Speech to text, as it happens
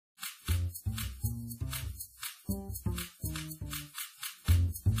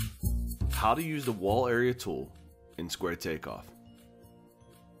how to use the wall area tool in Square Takeoff.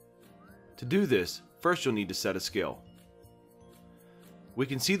 To do this, first you'll need to set a scale. We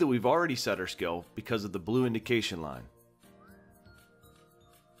can see that we've already set our scale because of the blue indication line.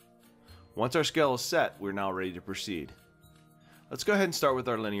 Once our scale is set, we're now ready to proceed. Let's go ahead and start with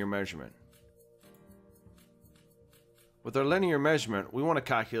our linear measurement. With our linear measurement, we want to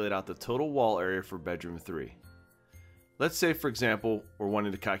calculate out the total wall area for bedroom 3. Let's say, for example, we're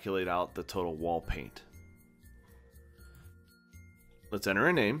wanting to calculate out the total wall paint. Let's enter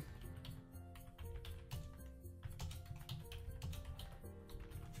a name.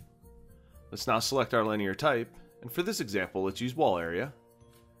 Let's now select our linear type, and for this example, let's use wall area.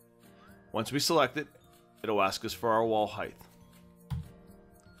 Once we select it, it'll ask us for our wall height.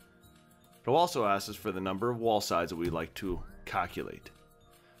 It'll also ask us for the number of wall sides that we'd like to calculate.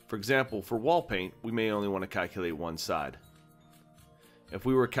 For example, for wall paint, we may only want to calculate one side. If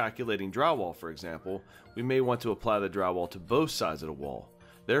we were calculating drywall, for example, we may want to apply the drywall to both sides of the wall,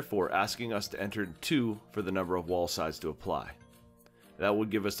 therefore asking us to enter 2 for the number of wall sides to apply. That would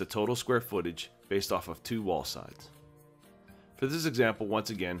give us the total square footage based off of 2 wall sides. For this example, once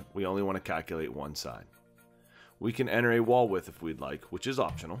again, we only want to calculate one side. We can enter a wall width if we'd like, which is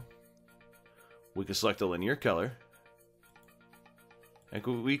optional. We can select a linear color,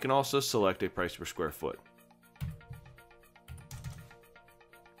 and we can also select a price per square foot.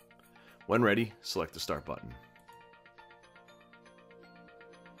 When ready, select the Start button.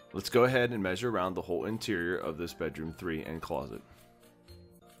 Let's go ahead and measure around the whole interior of this bedroom 3 and closet.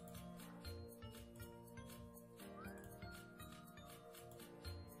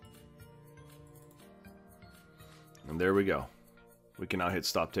 And there we go. We can now hit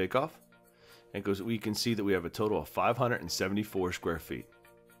Stop Takeoff, and we can see that we have a total of 574 square feet.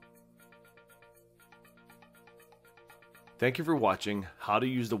 Thank you for watching how to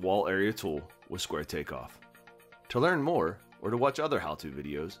use the wall area tool with Square Takeoff. To learn more or to watch other how-to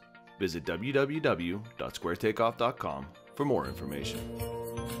videos, visit www.squaretakeoff.com for more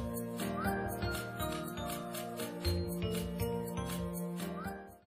information.